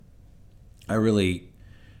I really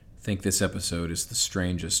think this episode is the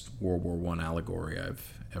strangest World War I allegory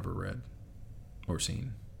I've ever read or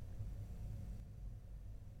seen.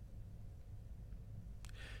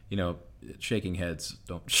 You know, shaking heads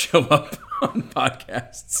don't show up on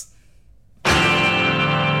podcasts.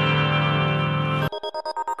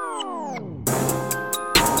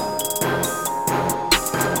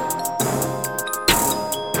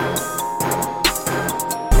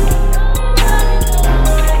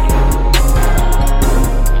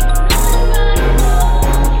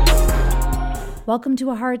 Welcome to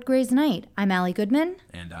A Hard Gray's Night. I'm Allie Goodman.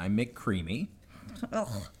 And I'm Mick Creamy.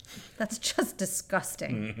 Ugh, that's just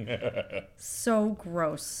disgusting. So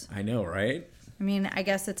gross. I know, right? I mean, I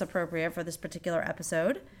guess it's appropriate for this particular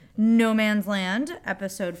episode. No Man's Land,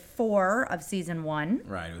 episode 4 of season 1.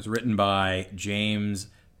 Right. It was written by James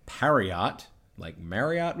Parriott, like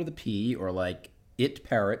Marriott with a P, or like It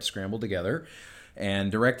Parrot scrambled together,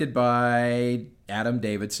 and directed by Adam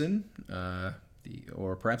Davidson.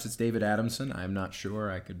 Or perhaps it's David Adamson. I'm not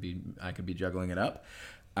sure. I could be juggling it up.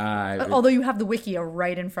 Although you have the wiki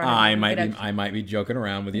right in front of you. I might be joking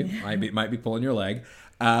around with you. might be pulling your leg.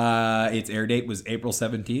 Its air date was April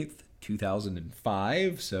 17th,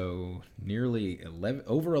 2005. So nearly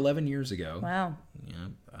over 11 years ago. Wow. Yeah.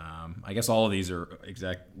 I guess all of these are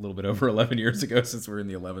a little bit over 11 years ago since we're in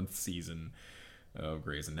the 11th season of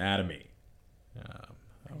Grey's Anatomy.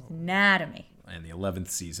 Anatomy. And the 11th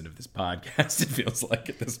season of this podcast, it feels like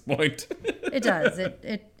at this point. It does.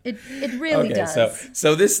 It really does.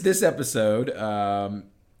 So this episode,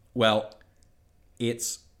 well,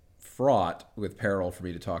 it's fraught with peril for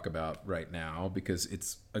me to talk about right now because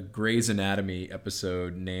it's a Grey's Anatomy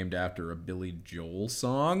episode named after a Billy Joel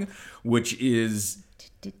song, which is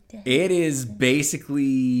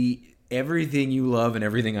basically everything you love and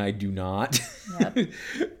everything I do not. Yep.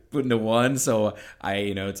 Put into one. So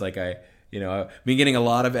I've been getting a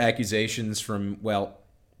lot of accusations from, well,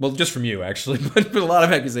 just from you, actually, but a lot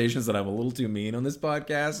of accusations that I'm a little too mean on this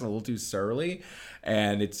podcast and a little too surly,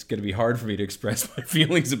 and it's going to be hard for me to express my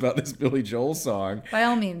feelings about this Billy Joel song. By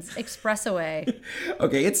all means, express away.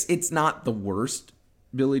 Okay, it's not the worst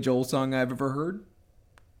Billy Joel song I've ever heard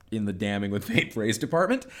in the damning with faint praise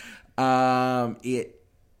department. It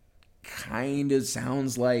kind of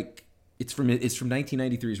sounds like It's from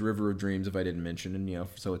 1993's River of Dreams, if I didn't mention, and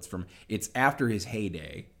so it's after his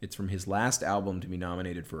heyday. It's from his last album to be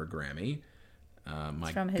nominated for a Grammy.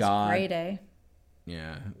 It's from his gray day.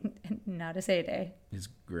 Yeah. Not his heyday. His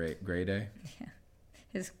gray day. Yeah.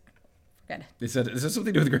 Forget it. Is that something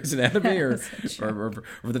to do with Grey's Anatomy, or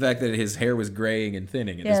the fact that his hair was graying and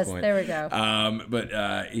thinning at this point? Yes, there we go.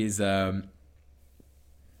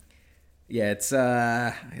 It's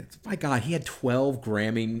my God, he had 12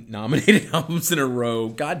 Grammy-nominated albums in a row.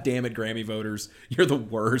 God damn it, Grammy voters. You're the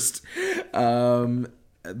worst. But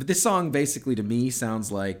this song, basically, to me,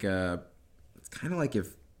 sounds like, it's kind of like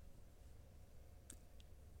if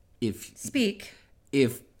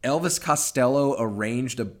Elvis Costello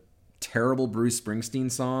arranged a terrible Bruce Springsteen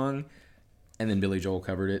song, and then Billy Joel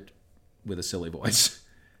covered it with a silly voice.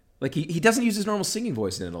 Like, he doesn't use his normal singing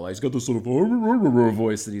voice in it a lot. He's got this sort of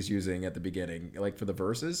voice that he's using at the beginning, like for the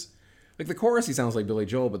verses. Like, the chorus, he sounds like Billy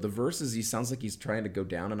Joel, but the verses, he sounds like he's trying to go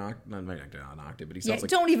down an octave. Not down an octave, but he sounds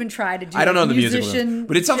like... don't even try to do I don't know the music,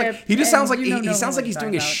 but it sounds like... He just sounds like... He sounds like he's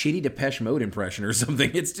doing a shitty Depeche Mode impression or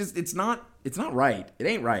something. It's just... It's not right. It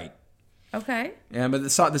ain't right. Okay. Yeah, but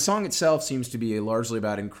the song itself seems to be largely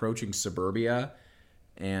about encroaching suburbia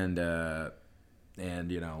and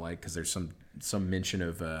because there's some mention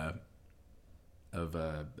of the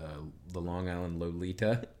Long Island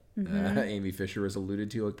Lolita. Mm-hmm. Amy Fisher is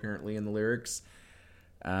alluded to apparently in the lyrics,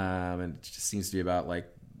 and it just seems to be about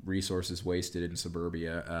like resources wasted in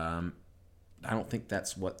suburbia. I don't think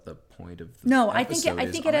that's what the point of the episode I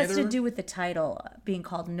think it has to do with the title being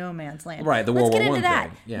called No Man's Land. Right, the World War I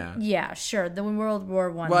thing. Yeah. Yeah, sure, the World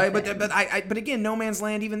War I. Well, but again, No Man's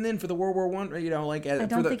Land. Even then, for the World War I, I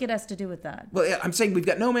don't think it has to do with that. Well, I'm saying we've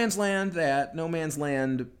got No Man's Land. No Man's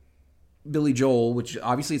Land. Billy Joel, which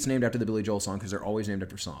obviously it's named after the Billy Joel song because they're always named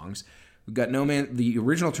after songs. We've got the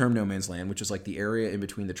original term No Man's Land, which is like the area in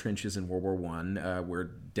between the trenches in World War I, where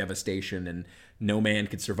devastation and no man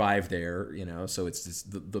could survive there. So it's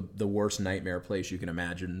just the worst nightmare place you can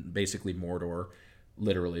imagine. Basically Mordor,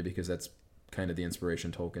 literally, because that's kind of the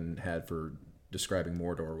inspiration Tolkien had for describing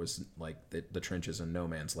Mordor, was like the trenches in No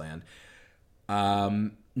Man's Land.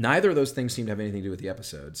 Neither of those things seem to have anything to do with the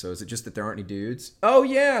episode. So is it just that there aren't any dudes? Oh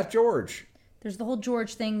yeah, George. There's the whole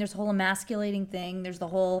George thing. There's the whole emasculating thing. There's the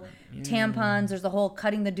whole tampons. There's the whole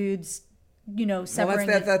cutting the dudes, severing.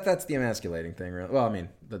 Well, that's the emasculating thing, really. Well, I mean,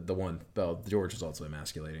 the George is also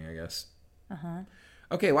emasculating, I guess.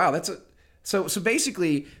 Okay, wow, so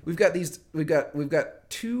basically we've got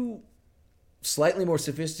two slightly more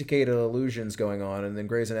sophisticated illusions going on, and then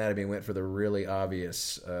Grey's Anatomy went for the really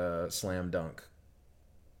obvious slam dunk.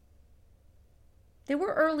 They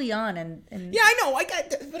were early on in yeah, I know.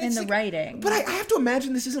 In the writing. But I have to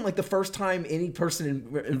imagine this isn't like the first time any person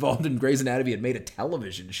involved in Grey's Anatomy had made a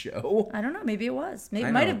television show. I don't know. Maybe it was. Maybe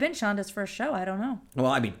it might have been Shonda's first show. I don't know.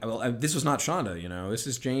 Well, this was not Shonda, This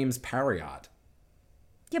is James Parriott.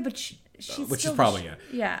 Yeah, but she's which still, is probably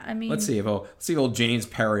yeah. I mean, let's see if old James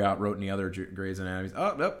Parriott wrote any other Grey's Anatomy.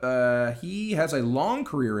 Oh, nope. He has a long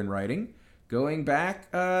career in writing, going back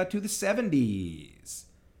to the 70s.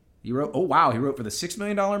 He wrote for the $6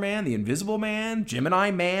 Million Man, The Invisible Man,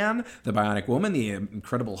 Gemini Man, The Bionic Woman, The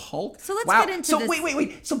Incredible Hulk. So let's get into this.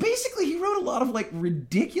 Wait. So basically, he wrote a lot of like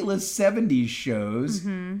ridiculous 70s shows,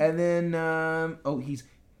 and then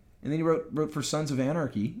he wrote for Sons of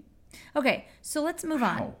Anarchy. Okay, so let's move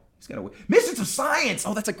on. He's got Mistress of Science.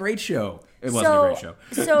 Oh, that's a great show. It wasn't a great show.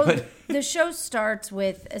 So the show starts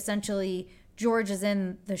with essentially George is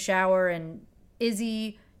in the shower and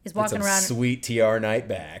Izzy is walking around. Sweet TR night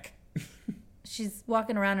back. She's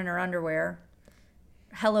walking around in her underwear,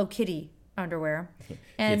 Hello Kitty underwear,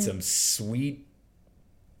 and get some sweet.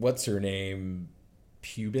 What's her name?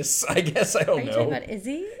 Pubis, I guess. I don't know. Are you talking about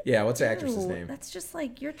Izzy? Yeah, what's the actress's name? That's just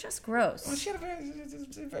like, you're just gross. Well, she had a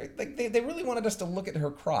very, like they really wanted us to look at her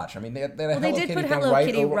crotch. I mean, they did put Hello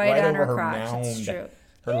Kitty right on her crotch. Mound, it's true.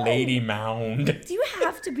 Her lady mound. Do you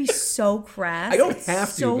have to be so crass? I don't have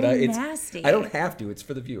to, so but nasty. I don't have to. It's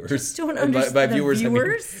for the viewers. Just don't understand. By viewers, I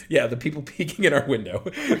mean, the people peeking in our window,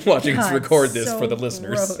 watching us record this for the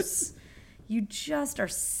listeners. Gross. You just are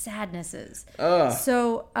sadnesses.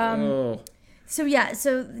 So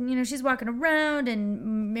she's walking around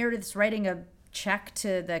and Meredith's writing a check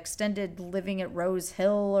to the extended living at Rose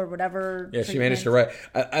Hill or whatever. Yeah, she managed to write.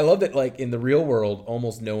 I love that, like, in the real world,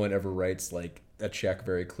 almost no one ever writes, like, a check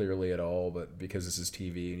very clearly at all, but because this is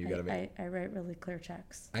TV and you got to make... I write really clear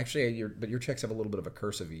checks. Actually, your checks have a little bit of a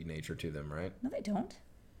cursive-y nature to them, right? No, they don't.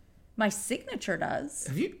 My signature does.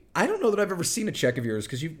 Have you? I don't know that I've ever seen a check of yours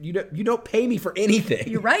because you don't pay me for anything.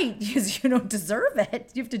 You're right, because you don't deserve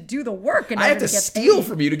it. You have to do the work. I have to steal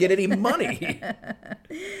from you to get any money.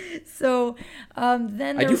 So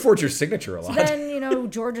then I do forge your signatir a lot. So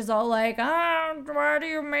then George is all like, why do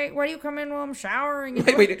you come in while I'm showering? And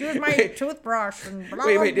use my toothbrush and blah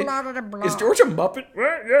blah blah. Is George a Muppet?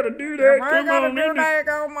 Well, you gotta do that. I gotta do that.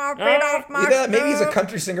 Go my feet off my stuff. Maybe he's a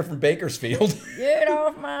country singer from Bakersfield. Get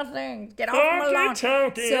off my thing. Get off my lawn.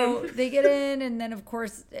 So they get in, and then of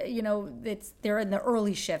course, they're in the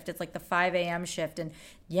early shift. It's like the 5 a.m. shift, and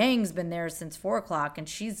Yang's been there since 4 o'clock, and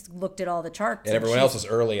she's looked at all the charts. And everyone else is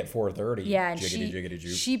early at 4:30. Yeah, and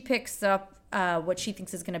she picks up what she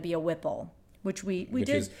thinks is going to be a Whipple, which we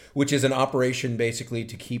did. Which is an operation basically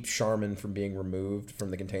to keep Charmin from being removed from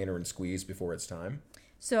the container and squeezed before it's time.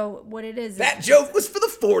 So what it is... That joke was for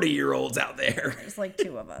the 40-year-olds out there. There's like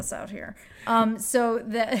 2 of us out here. I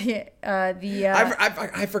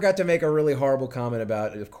forgot to make a really horrible comment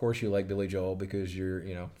about, of course you like Billy Joel because you're,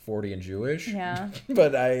 40 and Jewish. Yeah.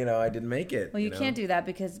 But I didn't make it. Well, you can't do that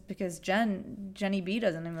because Jenny B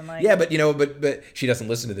doesn't even like... Yeah, but but she doesn't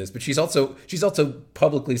listen to this. But she's also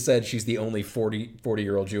publicly said she's the only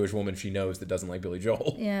 40-year-old Jewish woman she knows that doesn't like Billy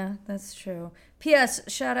Joel. Yeah, that's true. P.S.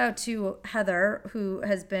 Shout out to Heather, who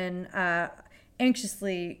has been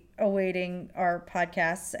anxiously awaiting our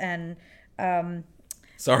podcasts and...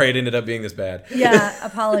 Sorry it ended up being this bad. Yeah,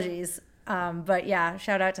 apologies. But yeah,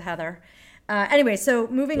 shout out to Heather. Anyway, so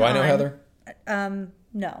moving on. Do I know Heather?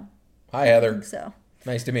 No. Hi, Heather. I think so.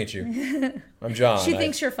 Nice to meet you. I'm John. She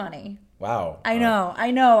thinks you're funny. Wow. I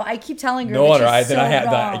know. I keep telling her. No wonder.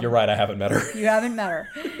 Wrong. You're right. I haven't met her. You haven't met her.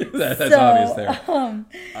 That's obvious there.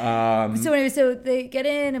 So anyway, so they get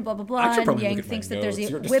in and blah blah blah. And Yang thinks that there's a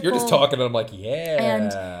Whipple. You're just talking, and I'm like,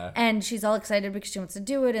 yeah. And she's all excited because she wants to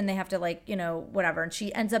do it, and they have to whatever. And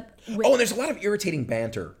she ends up. And there's a lot of irritating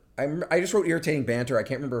banter. I just wrote irritating banter. I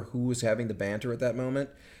can't remember who was having the banter at that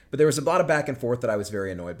moment. But there was a lot of back and forth that I was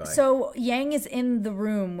very annoyed by. So Yang is in the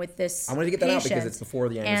room with this patient. I wanted to get that out because it's before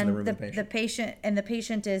the Yang is in the room with the patient. The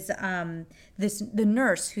patient is the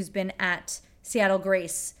nurse who's been at Seattle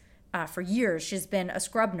Grace for years. She's been a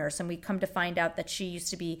scrub nurse, and we come to find out that she used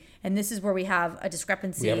to be, and this is where we have a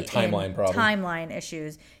discrepancy. We have a timeline problem. Timeline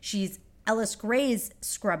issues. She's Ellis Gray's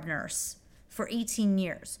scrub nurse for 18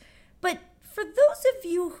 years. But for those of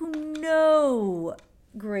you who know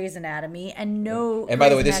Grey's Anatomy and by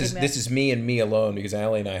the way, this is me and me alone because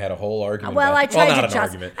Allie and I had a whole argument. Well, I tried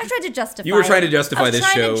to justify. You were trying to justify this show. I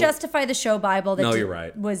was trying to justify the show Bible. That you're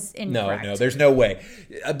right. Was incorrect. No, there's no way.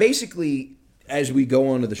 Basically, as we go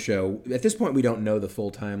on to the show, at this point we don't know the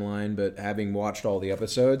full timeline, but having watched all the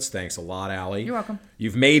episodes, thanks a lot, Allie. You're welcome.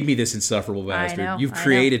 You've made me this insufferable bastard. I know, You've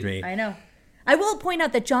created me. I know. I will point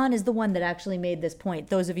out that John is the one that actually made this point.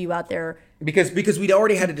 Those of you out there, because we'd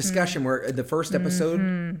already had a discussion where in the first episode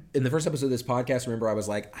of this podcast, remember I was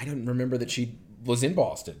like, I don't remember that she was in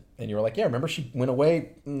Boston, and you were like, yeah, remember she went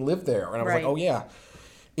away and lived there, and I was like, oh yeah,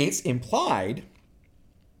 it's implied.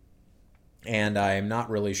 And I'm not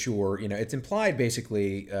really sure, it's implied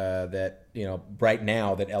basically that, right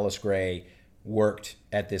now that Ellis Gray worked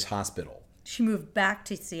at this hospital. She moved back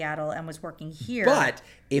to Seattle and was working here. But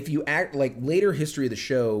if you act like later history of the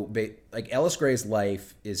show, like Ellis Gray's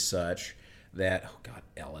life is such that, oh God,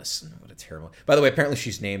 Ellis, what a terrible. By the way, apparently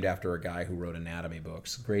she's named after a guy who wrote anatomy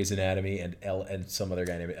books, Gray's Anatomy, and some other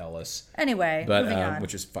guy named Ellis. Anyway, moving on.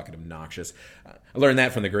 Which is fucking obnoxious. I learned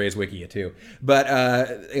that from the Gray's Wikia too. But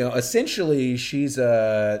essentially, she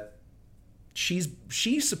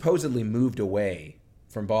supposedly moved away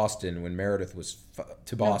from Boston when Meredith was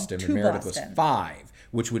Meredith was 5,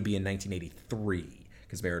 which would be in 1983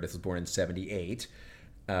 because Meredith was born in 78.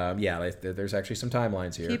 There's actually some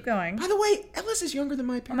timelines here. Keep going. By the way, Ellis is younger than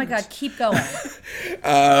my parents. Oh my God, keep going.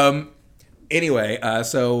 Anyway,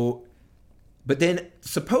 but then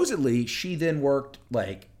supposedly she then worked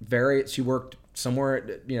she worked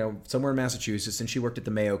somewhere in Massachusetts, and she worked at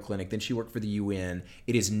the Mayo Clinic, then she worked for the UN.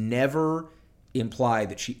 It is never implied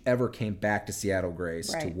that she ever came back to Seattle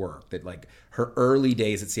Grace to work. That like her early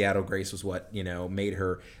days at Seattle Grace was what, made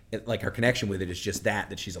her, like her connection with it is just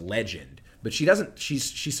that she's a legend. But she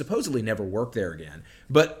supposedly never worked there again.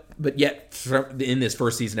 But yet in this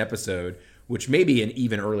first season episode, which may be an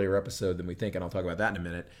even earlier episode than we think, and I'll talk about that in a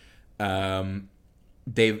minute.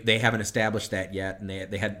 They haven't established that yet, and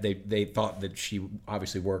they thought that she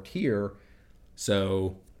obviously worked here.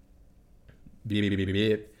 So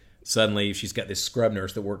suddenly she's got this scrub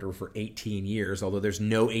nurse that worked her for 18 years, although there's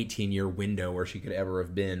no 18-year window where she could ever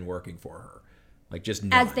have been working for her. Like just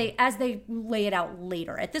none. As they lay it out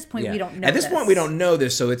later. At this point, we don't know. At this point, we don't know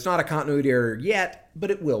this, so it's not a continuity error yet,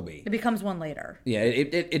 but it will be. It becomes one later. Yeah,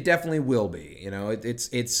 it definitely will be.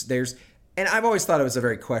 It's there's, and I've always thought it was a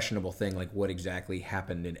very questionable thing, like what exactly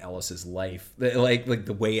happened in Ellis's life, like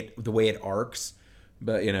the way it arcs,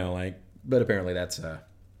 but but apparently that's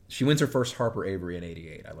she wins her first Harper Avery in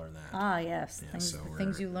 '88. I learned that. Ah, yes,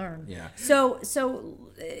 things you learn. Yeah. So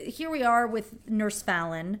here we are with Nurse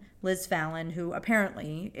Fallon, Liz Fallon, who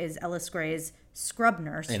apparently is Ellis Gray's scrub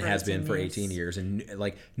nurse and has been for 18 years, and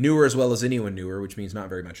like knew her as well as anyone knew her, which means not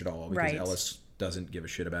very much at all, because Ellis doesn't give a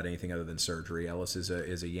shit about anything other than surgery. Ellis is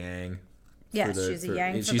a Yang. Yes, she's a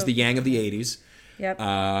Yang. She's the Yang of the '80s. Yep.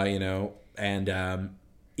 And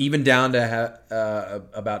even down to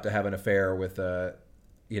about to have an affair with a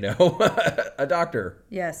doctor.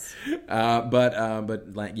 Yes.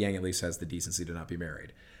 But Yang at least has the decency to not be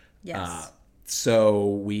married. Yes. So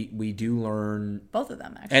we do learn both of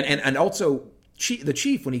them actually, and also the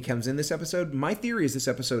chief when he comes in this episode. My theory is this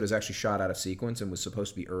episode is actually shot out of sequence and was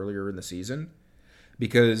supposed to be earlier in the season,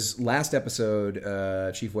 because last episode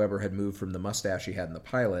Chief Weber had moved from the mustache he had in the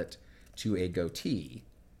pilot to a goatee.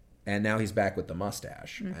 And now he's back with the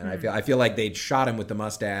mustache. Mm-hmm. And I feel like they'd shot him with the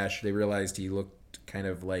mustache. They realized he looked kind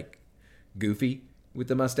of like goofy with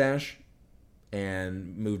the mustache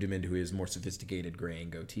and moved him into his more sophisticated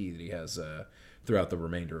graying goatee that he has throughout the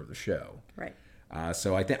remainder of the show. Right.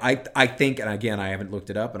 So I think, and again, I haven't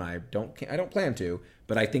looked it up, and I don't plan to,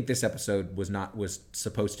 but I think this episode was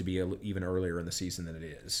supposed to be even earlier in the season than it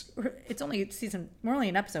is. It's only we're only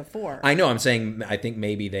in episode 4. I know. I'm saying I think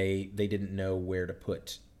maybe they didn't know where to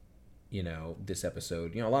put this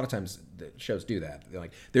episode. A lot of times the shows do that. They're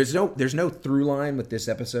like, there's no through line with this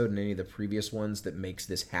episode and any of the previous ones that makes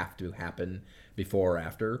this have to happen before or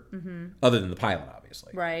after, other than the pilot,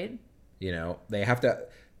 obviously. Right. They have to.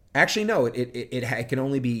 Actually, no. It can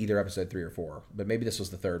only be either episode 3 or 4, but maybe this was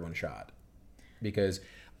the third one shot, because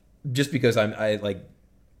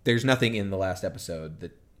there's nothing in the last episode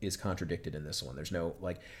that is contradicted in this one. There's no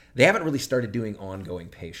they haven't really started doing ongoing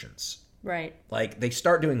patients. Right. Like they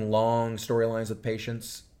start doing long storylines with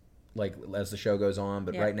patients, as the show goes on.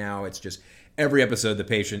 But right now, it's just every episode the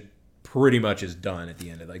patient pretty much is done at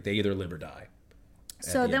the end of they either live or die.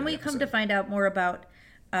 So then we come to find out more about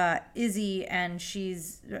Izzy and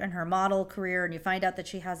her model career, and you find out that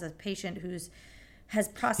she has a patient has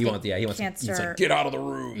prostate cancer. He's like, get out of the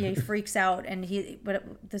room. Yeah, he freaks out, and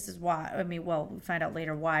this is why. I mean, well, we find out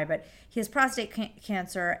later why, but he has prostate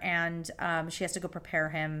cancer, and she has to go prepare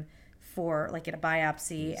him for like in a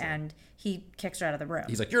biopsy, and he kicks her out of the room.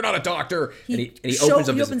 He's like, "You're not a doctor," and he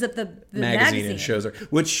opens up the magazine and shows her.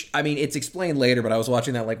 Which, I mean, it's explained later, but I was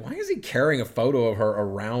watching that like, why is he carrying a photo of her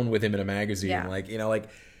around with him in a magazine? Yeah. Like, you know, like,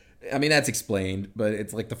 I mean, that's explained, but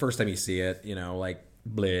it's like the first time you see it, you know, like,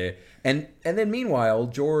 bleh. And then meanwhile,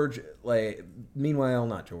 George and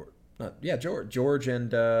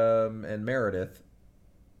Meredith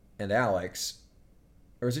and Alex,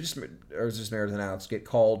 or is it just Meredith and Alex get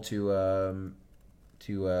called to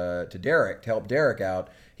Derek to help Derek out.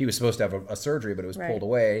 He was supposed to have a surgery, but it was pulled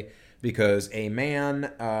away because a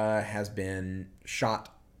man has been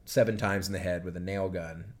shot 7 times in the head with a nail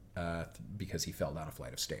gun because he fell down a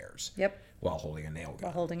flight of stairs. Yep. While holding a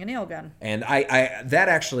nail gun. And I that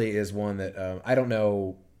actually is one that I don't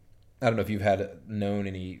know if you've known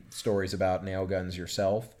any stories about nail guns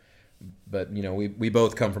yourself. But, you know, we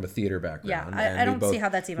both come from a theater background. Yeah, I don't see how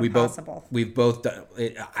that's even possible. We've both done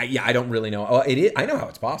it. I don't really know. Oh, it is. I know how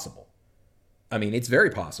it's possible. I mean, it's very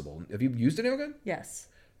possible. Have you used a nail gun? Yes.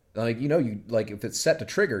 Like, you know, if it's set to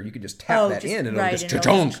trigger, you can just tap that in and it'll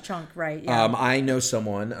just chunk. Right, yeah. I know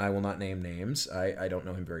someone, I will not name names. I don't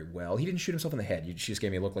know him very well. He didn't shoot himself in the head. She just gave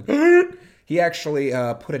me a look like, he actually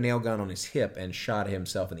put a nail gun on his hip and shot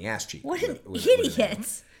himself in the ass cheek. What an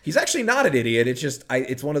idiot. He's actually not an idiot. It's just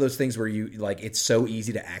it's one of those things where you like it's so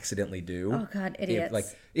easy to accidentally do. Oh God,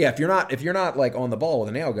 idiots! If you're not like on the ball with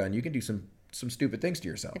a nail gun, you can do some stupid things to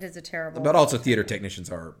yourself. It is a terrible. But also, theater technicians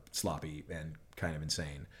are sloppy and kind of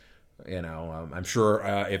insane. You know, I'm sure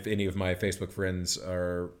if any of my Facebook friends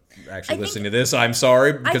are actually listening to this, I'm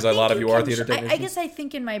sorry because a lot of you are theater technicians. I guess I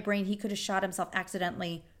think in my brain he could have shot himself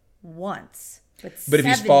accidentally once. But if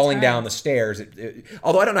he's falling down the stairs,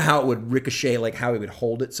 although I don't know how it would ricochet, like how he would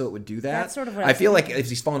hold it so it would do that. That's sort of what I feel like if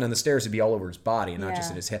he's falling down the stairs, it'd be all over his body and not just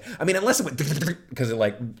in his head. I mean, unless it went because it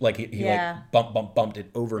he bumped it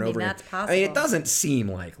over and over. That's possible. I mean, it doesn't seem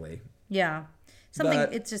likely. Yeah,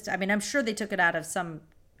 it's just. I mean, I'm sure they took it out of some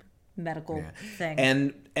medical thing.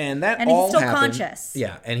 And he's all still happened, conscious.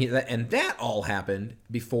 Yeah, and that all happened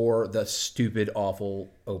before the stupid, awful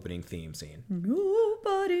opening theme scene.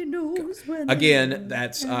 Nobody knows when. Again,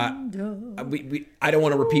 that's I don't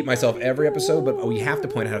want to repeat myself every episode, but we have to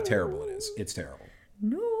point out how terrible it is. It's terrible.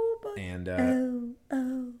 Nobody. And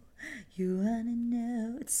you wanna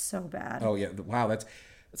know? It's so bad. Oh yeah! Wow, that's.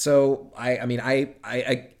 So I mean I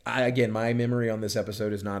again, my memory on this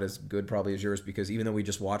episode is not as good probably as yours because even though we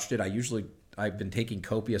just watched it, I've been taking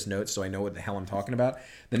copious notes so I know what the hell I'm talking about.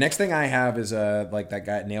 The next thing I have is like that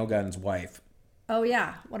guy Nail Gun's wife. Oh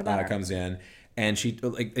yeah, what about her? Comes in and she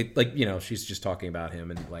like you know she's just talking about him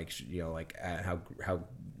and like you know like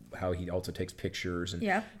how he also takes pictures and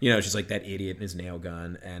you know she's like that idiot in his nail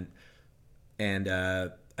gun and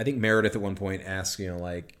I think Meredith at one point asks,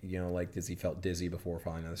 like, does he felt dizzy before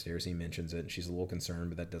falling down the stairs? He mentions it, and she's a little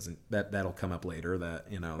concerned, but that'll come up later.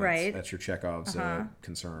 That's your Chekhov's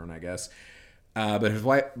concern, I guess. But his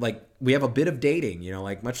wife, like, we have a bit of dating,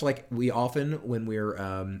 like much like we often when we're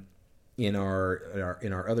in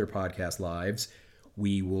our other podcast lives,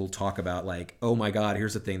 we will talk about like, oh my God,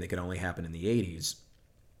 here's a thing that could only happen in the 80s.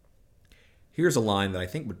 Here's a line that I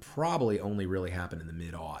think would probably only really happen in the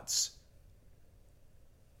mid-aughts.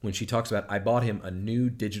 When she talks about, I bought him a new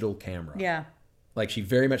digital camera. Yeah. Like, she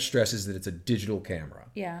very much stresses that it's a digital camera.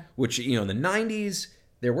 Yeah. Which, in the 90s,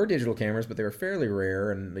 there were digital cameras, but they were fairly rare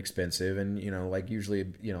and expensive. And, like,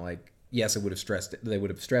 usually, like, yes, they would have stressed it, but it would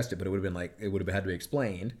have been like, it would have had to be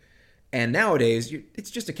explained. And nowadays, it's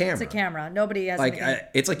just a camera. It's a camera. Nobody has like,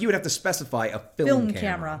 it's like you would have to specify a film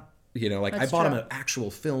camera. Like That's I bought true. him an actual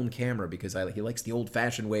film camera because he likes the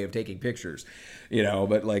old-fashioned way of taking pictures,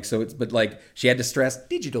 But like she had to stress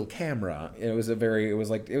digital camera. It was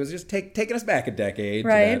just taking us back a decade,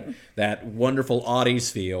 right? To that wonderful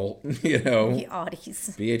Audis feel, The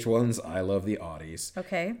Audis. VH1's I love the Audis.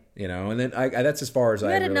 Okay. And then that's as far as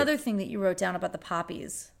I had another thing that you wrote down about the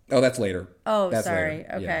poppies. Oh, that's later. Oh, that's sorry.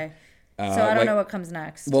 Later. Okay. Yeah. So I don't know what comes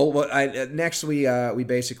next. Well, next we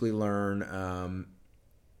basically learn.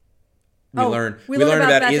 We learn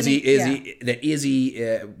about Bethany, Izzy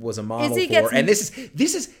was a model Izzy for, and this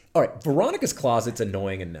is all right. Veronica's Closet's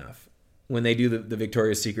annoying enough when they do the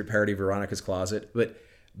Victoria's Secret parody of Veronica's Closet, but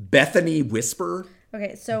Bethany Whisper.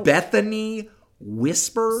 Okay, so Bethany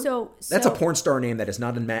Whisper. So that's a porn star name that is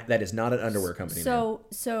not an underwear company.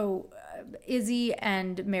 So Izzy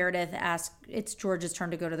and Meredith ask, it's George's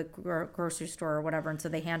turn to go to the grocery store or whatever, and so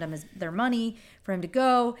they hand him their money for him to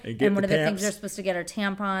go. And one of the things they're supposed to get are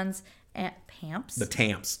tampons. Pamps? The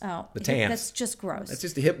tamps. Oh, the tamps. That's just gross. That's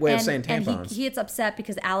just a hip way of saying tampons. And he gets upset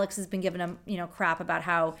because Alex has been giving him, crap about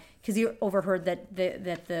how, because he overheard that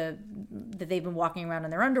they've been walking around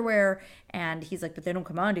in their underwear, and he's like, but they don't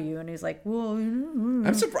come onto you, and he's like, well,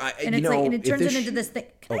 I'm surprised. And it's and it turns into this thing.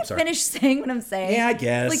 Can I finish saying what I'm saying? Yeah, I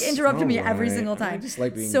guess. Like interrupting me every single time. I just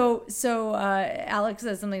like being... So Alex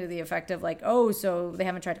says something to the effect of like, oh, so they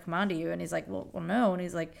haven't tried to come onto you, and he's like, well, no, and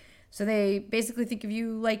he's like, so they basically think of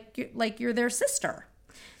you like you're their sister.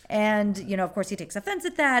 And, of course, he takes offense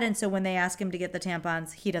at that. And so when they ask him to get the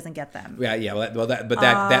tampons, he doesn't get them. Yeah.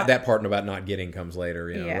 That part about not getting comes later.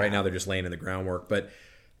 Yeah. Right now they're just laying in the groundwork. But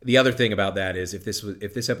the other thing about that is if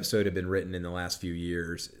this episode had been written in the last few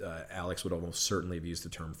years, Alex would almost certainly have used the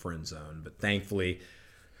term friend zone. But thankfully,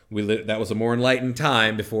 that was a more enlightened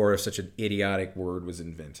time before such an idiotic word was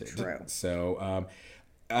invented. True.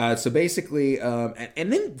 So basically,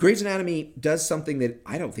 and then Grey's Anatomy does something that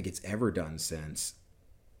I don't think it's ever done since.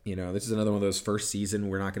 This is another one of those first season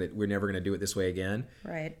we're never gonna do it this way again.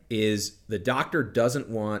 Right. Is the doctor doesn't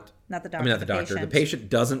want the patient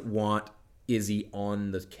doesn't want Izzy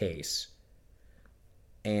on the case.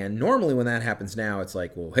 And normally when that happens now, it's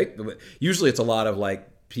like, well, hey, usually it's a lot of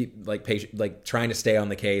patient trying to stay on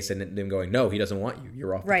the case and them going, no, he doesn't want you.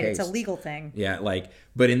 You're off the case. Right, it's a legal thing. Yeah,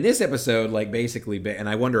 but in this episode, basically, and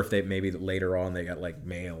I wonder if they maybe later on they got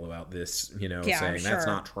mail about this, saying that's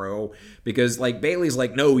not true, because Bailey's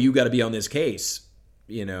like, no, you got to be on this case.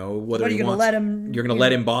 Whether you're gonna let him, you're gonna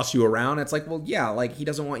let him boss you around. It's like, well, yeah, he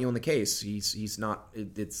doesn't want you on the case. He's not.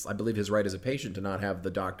 It's I believe his right as a patient to not have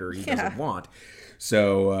the doctor he doesn't want.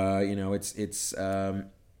 So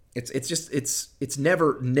it's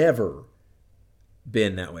never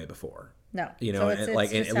been that way before. No.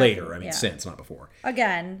 Later, since, not before.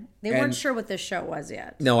 Again, they weren't sure what this show was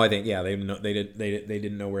yet. No, I think they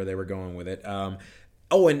didn't know where they were going with it. I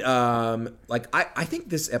think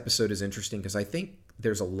this episode is interesting because I think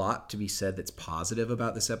there's a lot to be said that's positive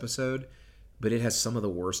about this episode, but it has some of the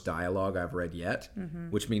worst dialogue I've read yet,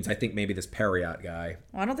 which means I think maybe this Perriott guy...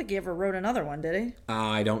 Well, I don't think he ever wrote another one, did he?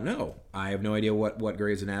 I don't know. I have no idea what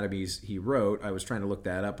Grey's Anatomy's he wrote. I was trying to look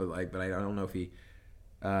that up, but I don't know if he...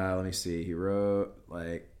 let me see. He wrote,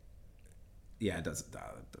 it doesn't... the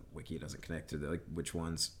wiki doesn't connect to which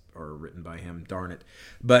ones are written by him. Darn it.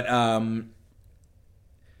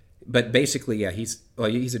 But basically, yeah, he's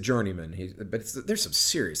a journeyman. There's some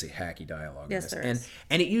seriously hacky dialogue. Yes, in this. there is.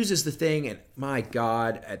 And it uses the thing. And my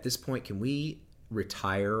God, at this point, can we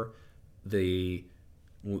retire the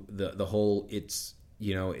whole it's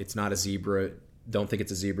not a zebra. Don't think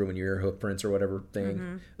it's a zebra when you hear hoof prints or whatever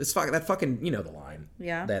thing. That fucking the line.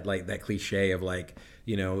 Yeah. That cliche of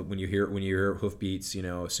when you hear hoof beats,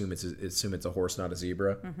 assume it's a horse, not a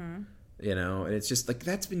zebra. Mm-hmm. And it's just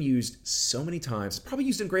that's been used so many times. It's probably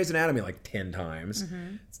used in Grey's Anatomy 10 times.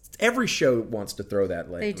 Mm-hmm. Every show wants to throw that.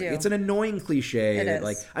 They do. It's an annoying cliche. It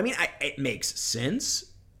is. It makes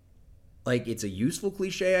sense. It's a useful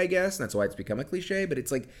cliche, I guess. And that's why it's become a cliche. But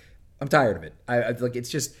it's I'm tired of it.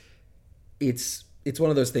 It's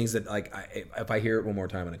one of those things that if I hear it one more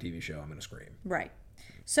time on a TV show, I'm going to scream. Right.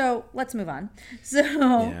 So let's move on.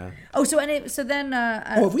 Yeah. Have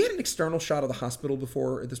we had an external shot of the hospital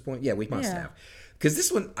before at this point? Yeah, we must have. Because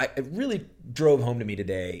this one, it really drove home to me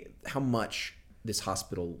today how much this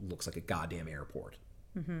hospital looks like a goddamn airport.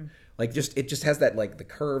 Mm-hmm. It just has that the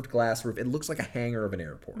curved glass roof. It looks like a hangar of an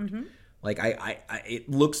airport. Mm-hmm. It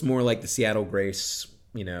looks more like the Seattle Grace,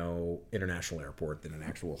 International Airport than an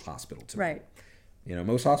actual hospital to me. Right.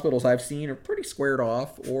 Most hospitals I've seen are pretty squared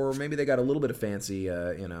off, or maybe they got a little bit of fancy,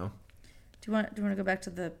 Do you want to go back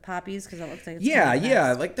to the poppies because that looks like it's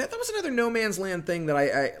yeah. That was another no man's land thing that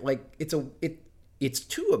I it's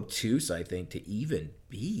too obtuse, I think, to even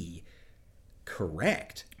be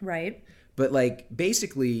correct. Right. But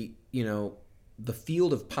basically, the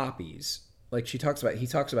field of poppies. He talks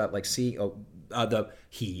about seeing.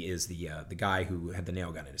 He is the guy who had the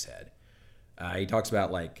nail gun in his head. He talks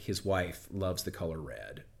about his wife loves the color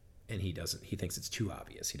red, and he doesn't. He thinks it's too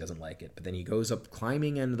obvious. He doesn't like it. But then he goes up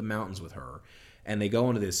climbing into the mountains with her, and they go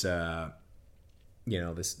into this, they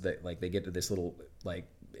get to this little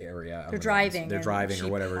area. They're driving. They're driving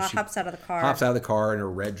or whatever. She hops out of the car. Hops out of the car in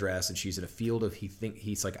her red dress, and she's in a field of.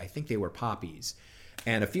 He's like, I think they were poppies,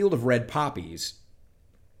 and a field of red poppies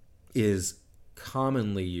is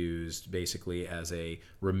commonly used basically as a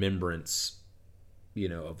remembrance.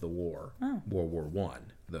 Of the war, World War I,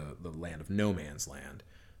 the land of no man's land,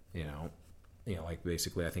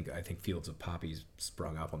 basically I think fields of poppies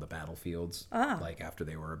sprung up on the battlefields, after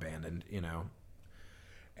they were abandoned,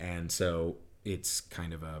 and so it's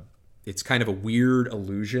kind of a weird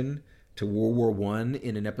illusion to World War One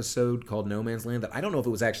in an episode called No Man's Land that I don't know if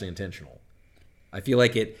it was actually intentional. I feel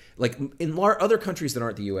like in other countries that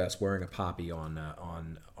aren't the U.S., wearing a poppy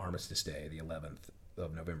on Armistice Day, the 11th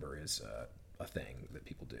of November, is a thing that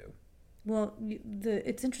people do. Well,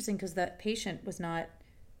 it's interesting because that patient was not.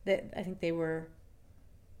 I think they were.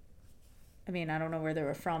 I mean, I don't know where they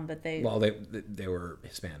were from, but they were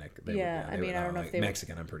Hispanic. I don't know if they were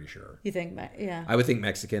Mexican. I'm pretty sure. You think? Yeah. I would think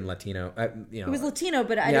Mexican, Latino. It was Latino,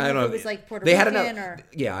 but I don't know if it was like Puerto Rican or.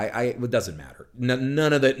 Yeah, it doesn't matter.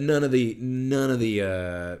 None of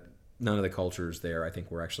the cultures there, I think,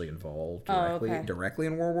 were actually involved directly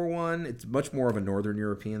in World War One. It's much more of a Northern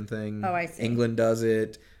European thing. Oh, I see. England does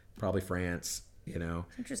it, probably France.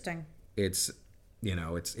 Interesting. It's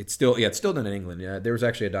still done in England. Yeah, there was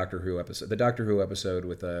actually a Doctor Who episode, the Doctor Who episode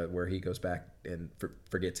with where he goes back and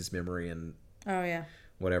forgets his memory and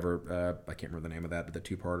whatever. I can't remember the name of that, but the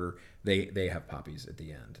two-parter, they have poppies at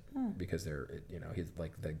the end because they're he's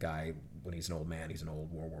like the guy when he's an old man, he's an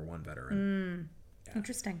old World War One veteran. Yeah.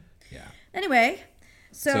 Interesting. Yeah. Anyway.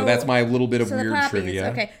 So that's my little bit of weird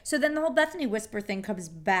trivia. Okay, so then the whole Bethany Whisper thing comes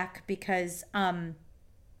back because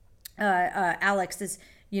Alex is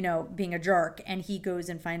being a jerk, and he goes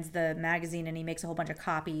and finds the magazine and he makes a whole bunch of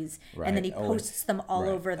copies, and then he posts them all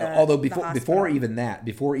over the. Although before even that,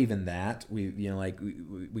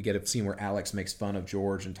 we get a scene where Alex makes fun of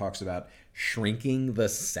George and talks about shrinking the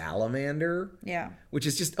salamander. Yeah. Which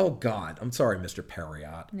is just, oh God, I'm sorry, Mr.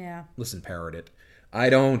 Parrot. Yeah. Listen, parrot it. I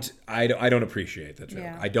don't appreciate that joke.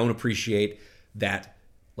 Yeah. I don't appreciate that.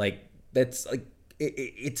 Like that's like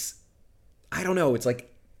it's. I don't know. It's like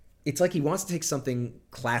he wants to take something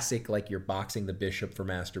classic, like you're boxing the bishop for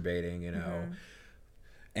masturbating,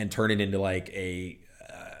 and turn it into like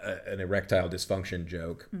an erectile dysfunction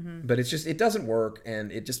joke. Mm-hmm. But it doesn't work, and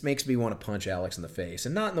it just makes me want to punch Alex in the face,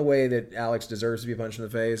 and not in the way that Alex deserves to be punched in the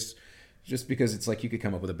face. Just because it's like you could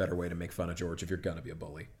come up with a better way to make fun of George if you're gonna be a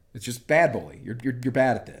bully. It's just bad bully. You're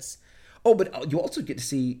bad at this. Oh, but you also get to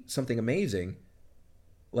see something amazing,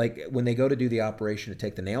 like when they go to do the operation to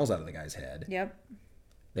take the nails out of the guy's head. Yep.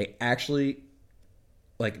 They actually,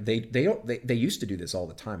 like they used to do this all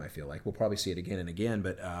the time. I feel like we'll probably see it again and again.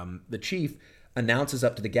 But the chief announces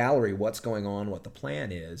up to the gallery what's going on, what the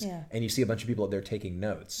plan is, and you see a bunch of people up there taking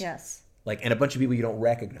notes. Yes. And a bunch of people you don't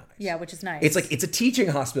recognize. Yeah, which is nice. It's like it's a teaching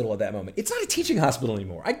hospital at that moment. It's not a teaching hospital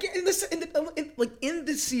anymore. I get in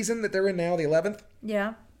this season that they're in now, the 11th.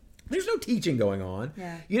 Yeah. There's no teaching going on.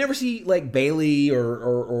 Yeah. You never see like Bailey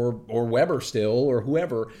or Weber still or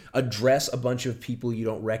whoever address a bunch of people you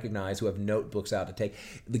don't recognize who have notebooks out to take.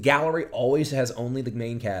 The gallery always has only the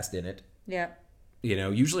main cast in it. Yeah.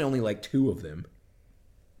 Usually only like two of them.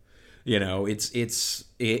 It's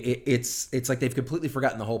like they've completely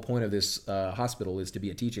forgotten the whole point of this hospital is to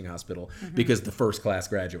be a teaching hospital because the first class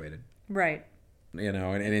graduated. Right.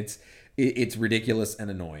 And it's ridiculous and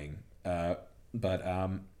annoying.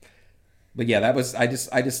 But yeah, that was I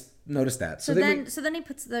just noticed that. So then he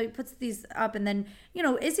puts these up, and then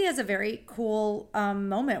Izzy has a very cool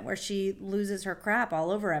moment where she loses her crap all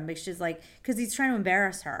over him because she's like, because he's trying to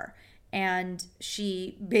embarrass her, and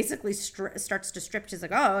she basically starts to strip. She's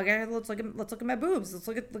like, oh, okay, let's look at my boobs. Let's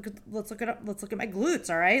look at my glutes.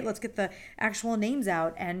 All right, let's get the actual names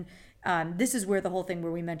out. And this is where the whole thing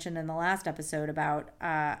where we mentioned in the last episode about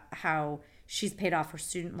how she's paid off her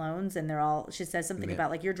student loans, and she says something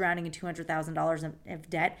about like, you're drowning in $200,000 of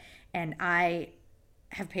debt, and I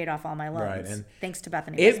have paid off all my loans, right, and thanks to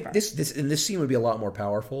Bethany Whisper. This scene would be a lot more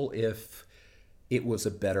powerful if it was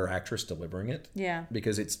a better actress delivering it. Yeah.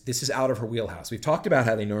 Because this is out of her wheelhouse. We've talked about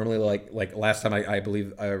how they normally like last time I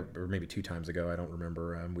believe, or maybe 2 times ago, I don't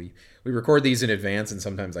remember. We record these in advance, and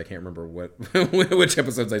sometimes I can't remember which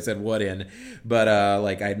episodes I said what in. But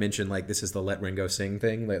I had mentioned this is the Let Ringo Sing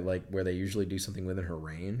thing that where they usually do something within her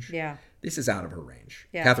range. Yeah. This is out of her range.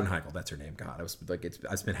 Yeah. Katherine Heigl, that's her name. God,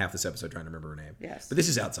 I spent half this episode trying to remember her name. Yes. But this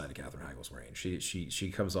is outside of Katherine Heigl's range.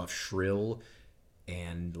 She comes off shrill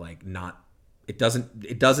and not. It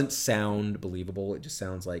doesn't sound believable. It just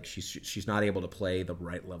sounds like she's not able to play the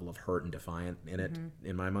right level of hurt and defiant in it. Mm-hmm.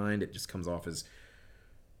 In my mind, it just comes off as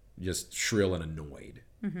just shrill and annoyed,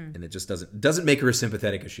 and it just doesn't make her as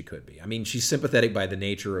sympathetic as she could be. I mean, she's sympathetic by the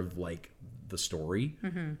nature of the story,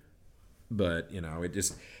 but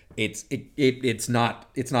it's not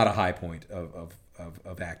a high point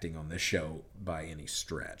of acting on this show by any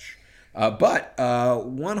stretch. But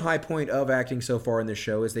one high point of acting so far in this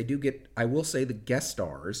show is they do get, I will say, the guest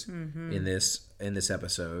stars in this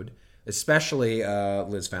episode, especially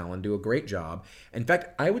Liz Fallon, do a great job. In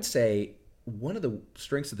fact, I would say one of the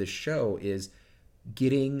strengths of this show is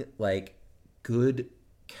getting good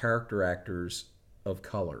character actors of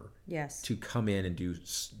color. Yes. To come in and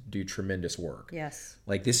do tremendous work. Yes.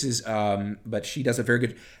 Like this is, but she does a very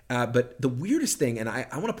good. But the weirdest thing, and I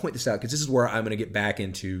want to point this out because this is where I'm going to get back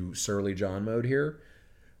into Surly John mode here.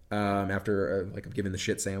 After like I'm giving the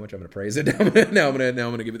shit sandwich, I'm going to praise it. now I'm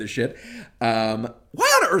going to give it the shit. Why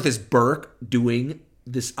on earth is Burke doing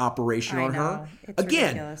this operation on her? It's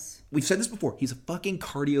Again, ridiculous. We've said this before. He's a fucking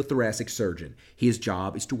cardiothoracic surgeon. His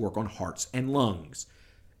job is to work on hearts and lungs.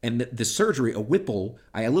 And the surgery, a Whipple,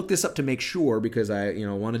 I looked this up to make sure because I,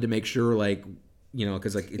 wanted to make sure, like,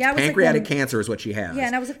 because like it's pancreatic cancer is what she has. Yeah,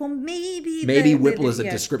 and I was like, well, maybe Whipple is a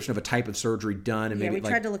description of a type of surgery done. And maybe we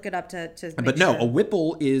tried to look it up to but no, a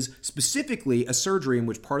Whipple is specifically a surgery in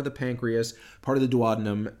which part of the pancreas, part of the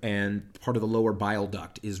duodenum, and part of the lower bile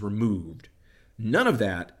duct is removed. None of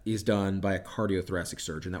that is done by a cardiothoracic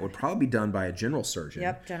surgeon. That would probably be done by a general surgeon.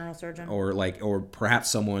 Yep, general surgeon. Or perhaps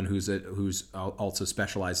someone who's also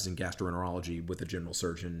specializes in gastroenterology with a general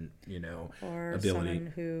surgeon, or ability.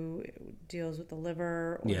 Someone who deals with the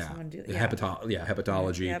liver. Or someone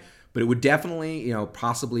hepatology. Yep. But it would definitely,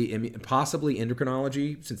 possibly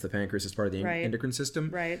endocrinology, since the pancreas is part of the endocrine system.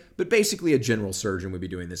 Right. But basically, a general surgeon would be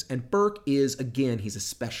doing this. And Burke is, again, he's a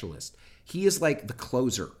specialist. He is like the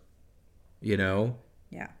closer. Yeah.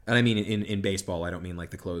 And I mean in baseball, I don't mean like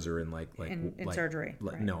the closer in like in surgery.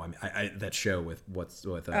 No, I mean that show with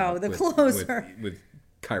the closer with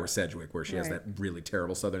Kyra Sedgwick where she has that really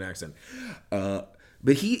terrible Southern accent.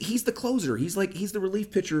 But he's the closer. He's the relief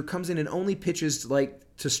pitcher who comes in and only pitches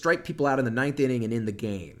to strike people out in the ninth inning and in the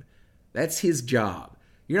game. That's his job.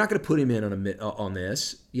 You're not going to put him in on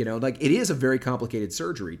this, it is a very complicated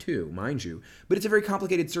surgery too, mind you, but it's a very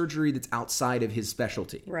complicated surgery that's outside of his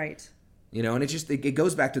specialty. Right. And it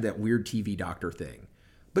goes back to that weird TV doctor thing.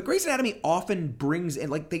 But Grey's Anatomy often brings in,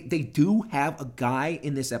 they do have a guy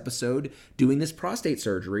in this episode doing this prostate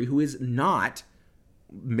surgery who is not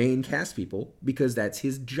main cast people because that's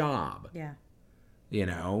his job. Yeah.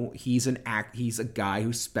 He's a guy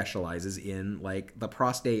who specializes in the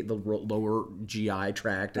prostate, the lower GI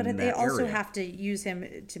tract, but and they that also area. have to use him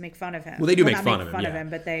to make fun of him. Well, they do make fun of him. Yeah.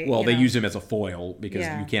 But they they use him as a foil because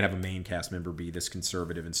you can't have a main cast member be this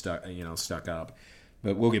conservative and stuck up.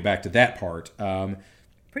 But we'll get back to that part.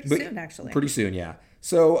 Pretty soon, actually. Pretty soon, yeah.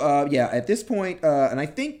 So at this point, and I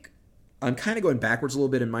think I'm kind of going backwards a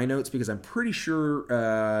little bit in my notes because I'm pretty sure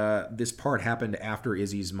this part happened after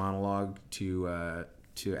Izzy's monologue to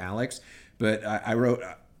Alex. But I wrote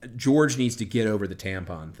George needs to get over the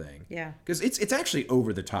tampon thing. Yeah, because it's actually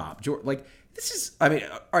over the top. George, this is. I mean,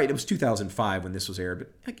 all right, it was 2005 when this was aired,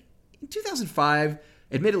 but in 2005.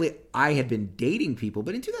 Admittedly, I had been dating people,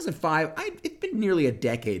 but in 2005, it's been nearly a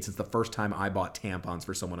decade since the first time I bought tampons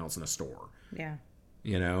for someone else in a store. Yeah.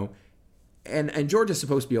 And George is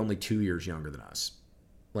supposed to be only 2 years younger than us.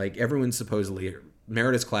 Everyone's supposedly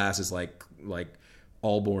Meredith's class is like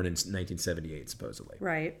all born in 1978 supposedly.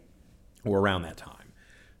 Right. Or around that time.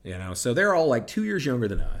 So they're all 2 years younger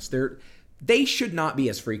than us. They should not be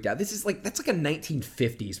as freaked out. That's like a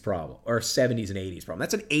 1950s problem or 70s and 80s problem.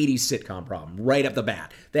 That's an 80s sitcom problem right up the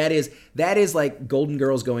bat. That is like Golden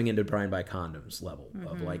Girls going into Brian by Condoms level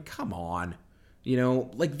of come on.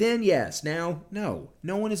 Then yes, now no.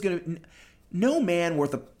 No one is going to no man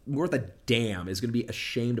worth a damn is going to be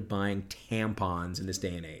ashamed of buying tampons in this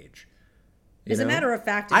day and age. As a matter of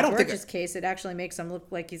fact, in George's case, it actually makes him look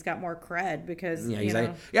like he's got more cred because,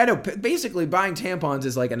 basically buying tampons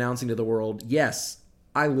is like announcing to the world, yes,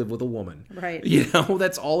 I live with a woman. Right.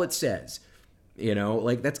 That's all it says.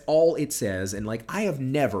 That's all it says. And I have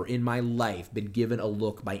never in my life been given a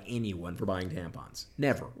look by anyone for buying tampons.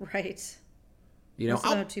 Never. Right.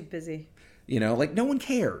 I'm too busy. No one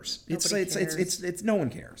cares. Nobody cares. It's no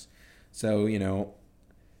one cares. So,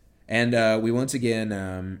 and we once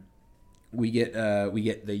again, we get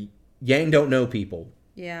the Yang don't know people.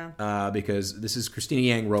 Yeah. Because this is Christina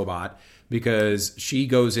Yang robot because she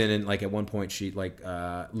goes in and at one point she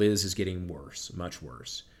Liz is getting worse, much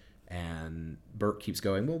worse. And Burke keeps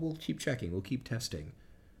going, well, we'll keep checking. We'll keep testing,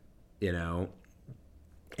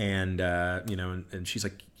 And, and she's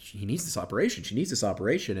like, he needs this operation. She needs this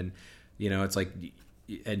operation. And, it's like,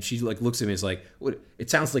 and she looks at me and is like, what? It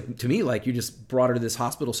sounds like to me like you just brought her to this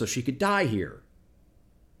hospital so she could die here.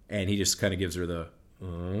 And he just kind of gives her the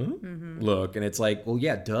look. And it's like, well,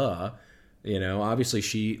 yeah, duh. Obviously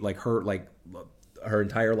she, her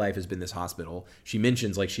entire life has been this hospital. She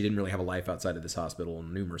mentions, she didn't really have a life outside of this hospital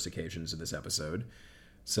on numerous occasions in this episode.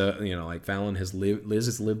 So, Fallon Liz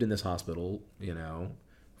has lived in this hospital,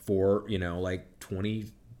 for, 20,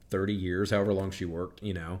 30 years, however long she worked,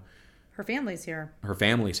 Her family's here. Her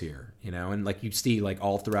family's here, and like you see, like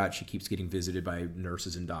all throughout, she keeps getting visited by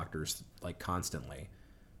nurses and doctors like constantly,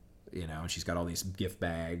 and she's got all these gift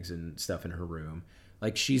bags and stuff in her room.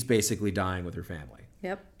 Like she's basically dying with her family.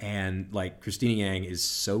 Yep. And like Christina Yang is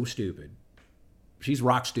so stupid. She's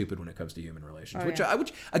rock stupid when it comes to human relations, which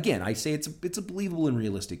again, I say it's a believable and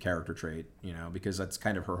realistic character trait, because that's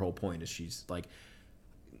kind of her whole point is she's like,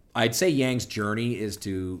 I'd say Yang's journey is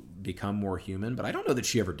to become more human, but I don't know that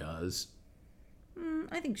she ever does.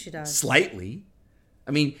 I think she does. Slightly.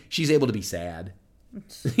 I mean, she's able to be sad,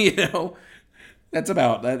 That's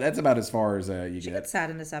about as far as you get. She gets sad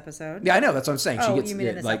in this episode. Yeah, I know. That's what I'm saying. Oh, she gets, you mean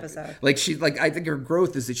in this episode? Like I think her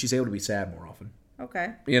growth is that she's able to be sad more often.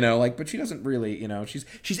 Okay. But she doesn't really,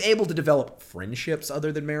 she's able to develop friendships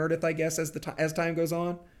other than Meredith, I guess, as time goes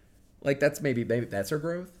on. Like that's maybe that's her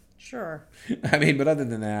growth. Sure. I mean, but other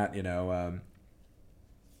than that, and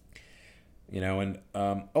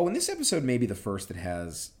this episode may be the first that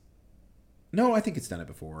has. No, I think it's done it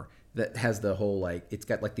before. That has the whole like it's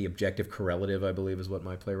got like the objective correlative, I believe, is what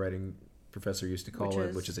my playwriting professor used to call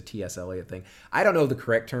it, which is a T.S. Eliot thing. I don't know the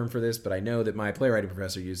correct term for this, but I know that my playwriting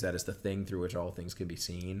professor used that as the thing through which all things can be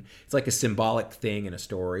seen. It's like a symbolic thing in a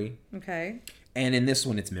story. Okay. And in this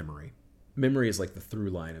one, it's memory. Memory is like the through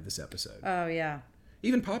line of this episode. Oh, yeah.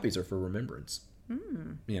 Even poppies are for remembrance.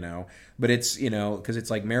 But it's, because it's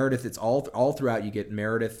like Meredith, it's all throughout you get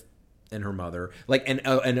Meredith and her mother. Like, and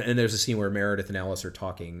there's a scene where Meredith and Ellis are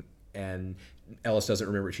talking, and Ellis doesn't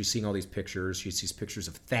remember it. She's seeing all these pictures. She sees pictures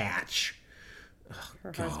of Thatch. Oh,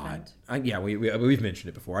 her God. husband. We've mentioned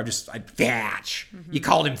it before. Thatch. Mm-hmm. You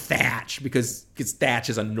called him Thatch because Thatch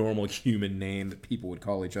is a normal human name that people would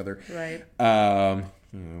call each other. Right. We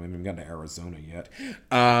haven't gotten to Arizona yet.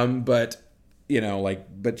 But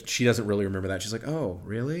she doesn't really remember that. She's like, oh,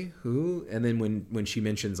 really? Who? And then when she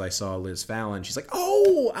mentions I saw Liz Fallon, she's like,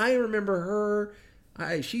 oh, I remember her.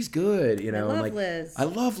 She's good, I love Liz. I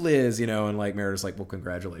love Liz, and like Meredith's like, well,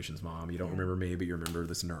 congratulations, Mom. You don't remember me, but you remember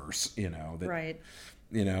this nurse, right.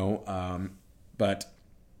 But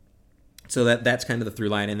so that's kind of the through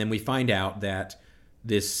line. And then we find out that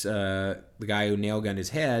this, the guy who nail gunned his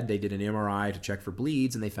head, they did an MRI to check for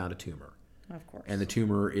bleeds and they found a tumor. Of course. And the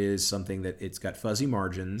tumor is something that it's got fuzzy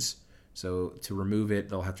margins. So to remove it,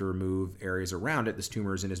 they'll have to remove areas around it. This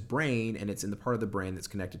tumor is in his brain, and it's in the part of the brain that's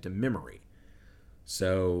connected to memory.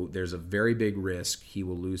 So there's a very big risk he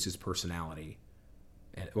will lose his personality,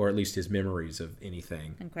 or at least his memories of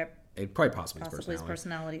anything. And probably possibly his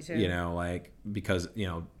personality too. Because,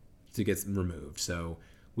 to get removed. So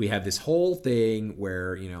we have this whole thing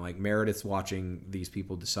where, like Meredith's watching these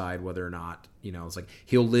people decide whether or not, it's like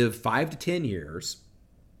he'll live 5 to 10 years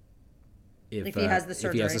if he has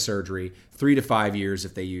the surgery, 3 to 5 years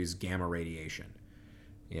if they use gamma radiation.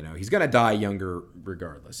 He's going to die younger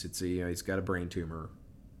regardless. It's he's got a brain tumor.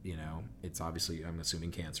 It's obviously, I'm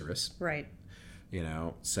assuming, cancerous. Right.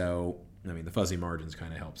 So, I mean, the fuzzy margins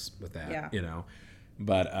kind of helps with that. Yeah.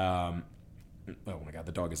 But, oh my God,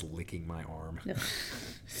 the dog is licking my arm.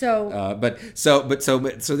 So. So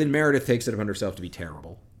then Meredith takes it upon herself to be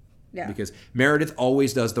terrible. Yeah. Because Meredith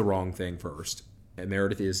always does the wrong thing first. And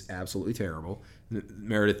Meredith is absolutely terrible.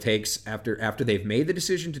 Meredith takes, after they've made the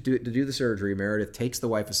decision to do the surgery, Meredith takes the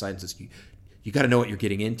wife aside and says, you got to know what you're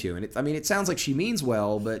getting into. And it sounds like she means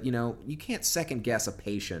well, but you can't second guess a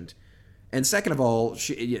patient. And second of all,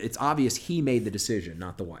 it's obvious he made the decision,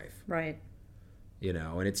 not the wife. Right.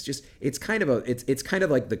 And it's kind of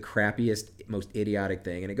like the crappiest, most idiotic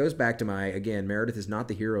thing. And it goes back to Meredith is not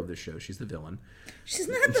the hero of this show. She's the villain. She's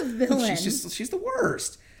not the villain. she's the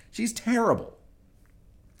worst. She's terrible.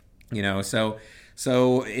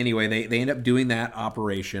 So anyway, they end up doing that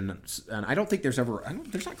operation, and I don't think there's not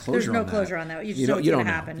closure. There's no closure on that. You just know it's going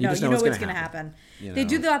to happen. No, you know what's going to happen. They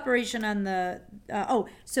do the operation on the.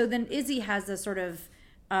 So then Izzy has a sort of.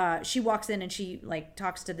 She walks in and she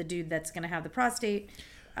talks to the dude that's going to have the prostate.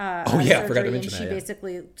 I forgot to mention that. And she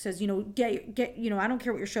basically says, get, I don't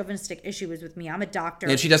care what your chauvinistic issue is with me. I'm a doctor.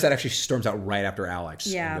 And she does that. Actually, she storms out right after Alex.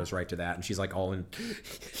 Yeah. And goes right to that. And she's like all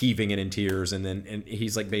heaving and in tears. And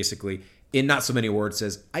he's like basically, in not so many words,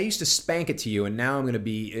 says, I used to spank it to you, and now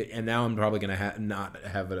I'm probably going to not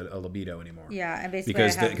have a libido anymore. Yeah. And basically,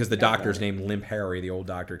 because the doctor's named Limp Harry, the old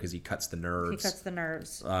doctor, because he cuts the nerves. He cuts the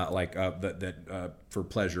nerves. For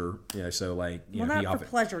pleasure. So not for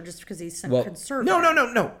pleasure, just because he's conservative.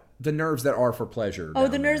 No. The nerves that are for pleasure. Oh,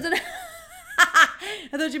 the nerves that.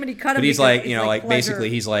 I thought you meant he cut him. But he's basically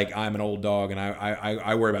he's like, I'm an old dog, and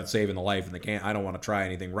I worry about saving the life, and I don't want to try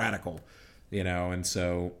anything radical, and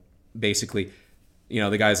so basically,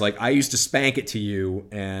 the guy's like, I used to spank it to you,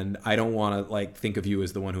 and I don't want to think of you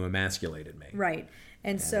as the one who emasculated me. Right.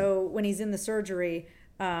 And so when he's in the surgery,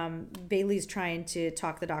 Bailey's trying to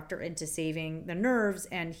talk the doctor into saving the nerves,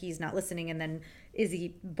 and he's not listening. And then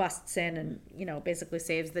Izzy busts in and, basically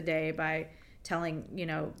saves the day by telling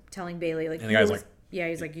Bailey, like, and the guy's like, yeah,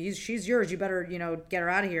 he's like, she's yours. You better, get her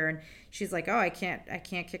out of here. And she's like, oh, I can't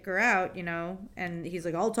kick her out, And he's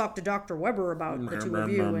like, I'll talk to Dr. Weber about the two of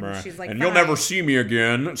you. And she's like, and you'll never see me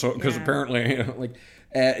again. So, because apparently,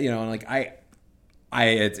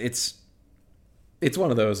 it's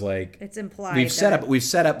one of those, like, it's implied. We've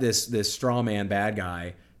set up this straw man bad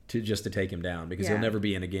guy to take him down because he'll never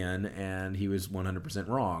be in again, and he was 100%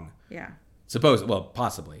 wrong. Yeah.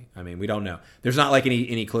 Possibly. I mean, we don't know. There's not like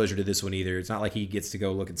any closure to this one either. It's not like he gets to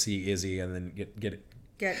go look and see Izzy and then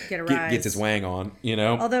gets his wang on,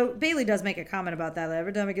 Although Bailey does make a comment about that. Like,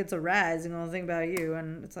 every time he gets a rise, I'm gonna think about you,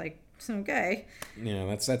 and it's like, okay.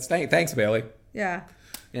 That's thanks, Bailey. Yeah.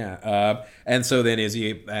 Yeah. And so then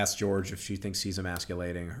Izzy asks George if she thinks he's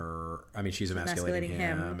emasculating her. I mean, she's emasculating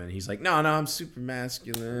him, and he's like, no, I'm super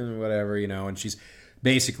masculine, or whatever, and she's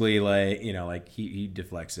basically like he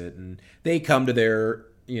deflects it, and they come to their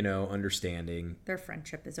understanding. Their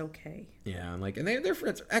friendship is okay. Yeah, and they're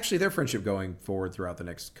friends. Actually, their friendship going forward throughout the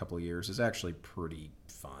next couple of years is actually pretty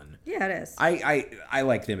fun. Yeah, it is. I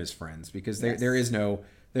like them as friends because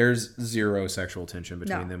there's zero sexual tension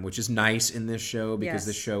between them, which is nice in this show because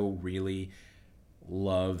this show really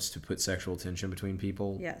loves to put sexual tension between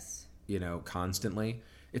people. Yes. Constantly.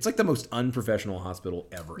 It's like the most unprofessional hospital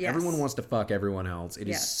ever. Yes. Everyone wants to fuck everyone else. It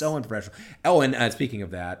is so unprofessional. Oh, and speaking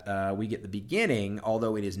of that, we get the beginning,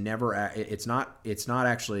 although it is never. It's not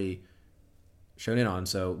actually shown in on.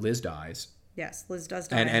 So Liz dies. Yes, Liz does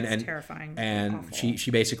die. And it's terrifying. And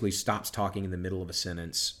she basically stops talking in the middle of a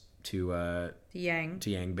sentence to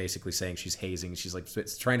Yang, basically saying she's hazing. She's like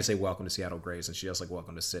trying to say "Welcome to Seattle, Grace," and she just like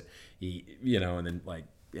 "Welcome to sit," and then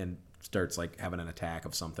and starts like having an attack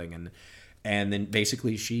of something and then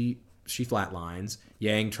basically she flatlines.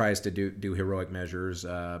 Yang tries to do heroic measures,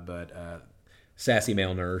 but sassy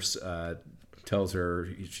male nurse tells her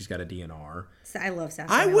she's got a DNR. I love sassy.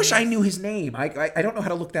 I wish I knew his name. I don't know how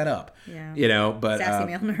to look that up. Yeah. But sassy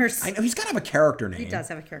male nurse. I know he's got to have a character name. He does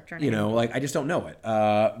have a character name. I just don't know it.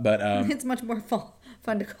 But it's much more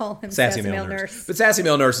fun to call him sassy male nurse. But sassy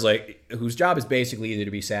male nurse is like whose job is basically either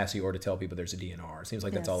to be sassy or to tell people there's a DNR. It seems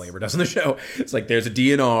like that's all he ever does on the show. It's like there's a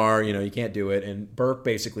DNR. You can't do it, and Burke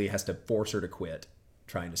basically has to force her to quit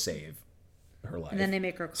trying to save her life. And then they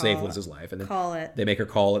make her save Liz's life, and then call it. They make her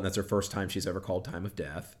call it, and that's her first time she's ever called time of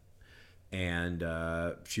death. And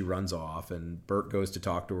she runs off, and Bert goes to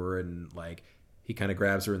talk to her, and he kind of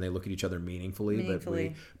grabs her, and they look at each other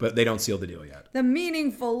meaningfully. But they don't seal the deal yet. The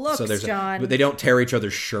meaningful looks, John. But they don't tear each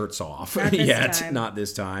other's shirts off yet. Not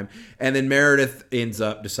this time. And then Meredith ends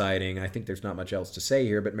up deciding. I think there's not much else to say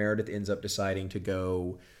here, but Meredith ends up deciding to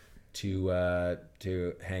go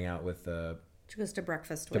to hang out with. She goes to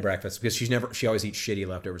breakfast. Because she always eats shitty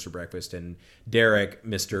leftovers for breakfast. And Derek,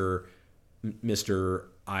 Mr.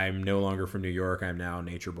 I'm no longer from New York. I'm now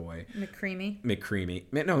Nature Boy. McCreamy.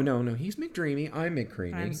 No. He's McDreamy. I'm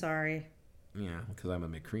McCreamy. I'm sorry. Yeah, because I'm a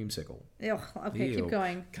McCreamsicle. Ew, okay, Ew. Keep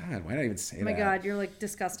going. God, why did I even say that? Oh my God, you're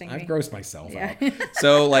disgusting me. I've grossed myself out.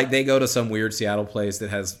 So they go to some weird Seattle place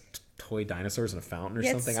that has toy dinosaurs in a fountain or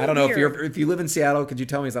something. So I don't know weird. if you live in Seattle, could you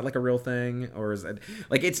tell me, is that like a real thing, or is that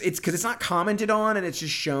it's because it's not commented on and it's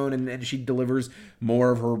just shown, and she delivers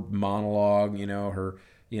more of her monologue.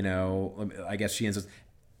 I guess she ends up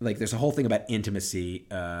there's a whole thing about intimacy.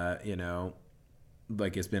 It's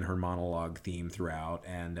been her monologue theme throughout,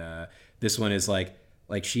 and this one is like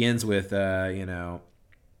she ends with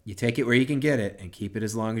you take it where you can get it and keep it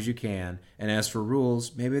as long as you can. And as for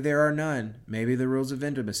rules, maybe there are none. Maybe the rules of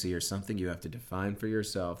intimacy are something you have to define for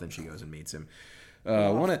yourself. Then she goes and meets him.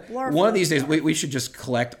 One of these days, we should just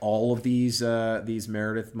collect all of these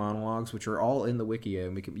Meredith monologues, which are all in the wiki,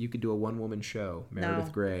 and you could do a one-woman show.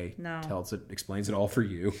 Meredith Grey explains it all for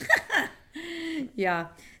you. Yeah.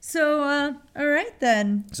 So, all right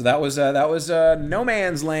then. So that was No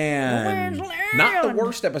Man's Land. No Man's Land. Not the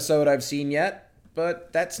worst episode I've seen yet.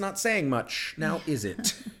 But that's not saying much. Now, is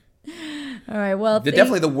it? All right, well...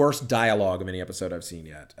 Definitely the worst dialogue of any episode I've seen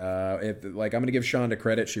yet. I'm going to give Shonda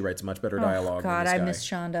credit. She writes much better dialogue than this guy. I miss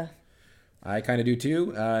Shonda. I kind of do,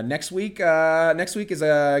 too. Next week is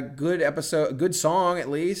a good episode, good song, at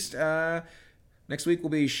least. Next week will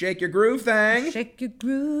be Shake Your Groove Thing. Shake your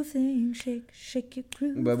groove thing, shake your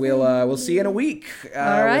groove. But we'll see you in a week All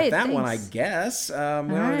right, with that thanks. one, I guess. We don't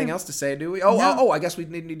have anything else to say, do we? I guess we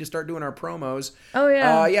need to start doing our promos. Oh,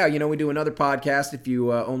 yeah. We do another podcast if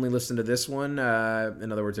you only listen to this one.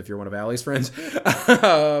 In other words, if you're one of Allie's friends.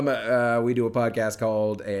 We do a podcast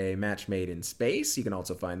called A Match Made in Space. You can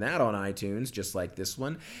also find that on iTunes, just like this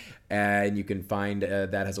one. And you can find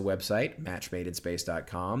that has a website,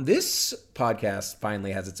 matchmadeinspace.com. This podcast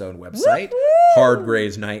finally has its own website,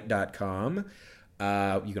 hardgraysnight.com.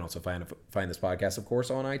 You can also find this podcast, of course,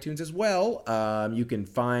 on iTunes as well. You can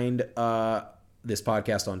find this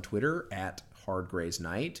podcast on Twitter at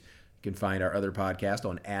hardgraysnight. You can find our other podcast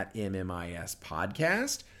on at MMIS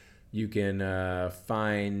Podcast. You can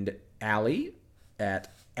find Allie at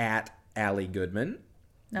Allie Goodman.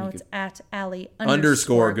 No, it's at Allie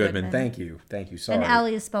 _Goodman. Thank you. Sorry. And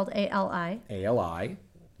Allie is spelled A-L-I. A-L-I.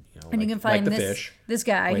 And you can find this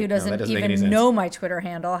guy who doesn't even know my Twitter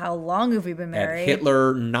handle. How long have we been married? At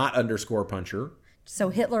Hitler not _puncher. So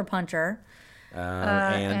Hitler Puncher.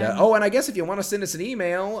 And I guess if you want to send us an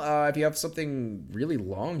email, if you have something really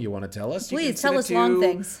long you want to tell us, please tell us long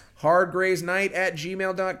things.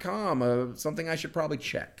 hardgraysnight@gmail.com. Something I should probably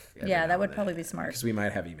check. Yeah, that would probably be smart. Because we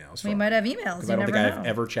might have emails. We might have emails. Because I don't think I've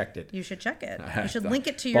ever checked it. You should check it. You should link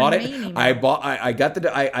it to your main email. I got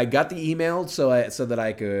the email so that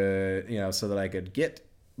I could get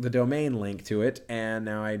the domain link to it, and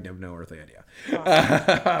now I have no earthly idea.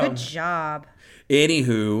 Awesome. Good job.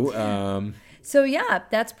 Anywho. So yeah,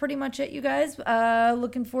 that's pretty much it, you guys.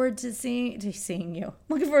 Looking forward to seeing you.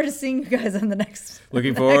 Looking forward to seeing you guys on the next.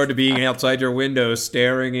 Looking forward to being outside your window,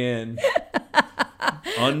 staring in,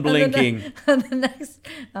 unblinking,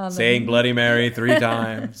 saying Bloody Mary 3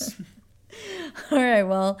 times. All right.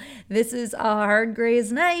 Well, this is a Hard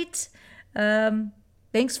Gray's Night.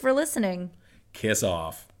 Thanks for listening. Kiss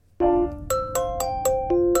off.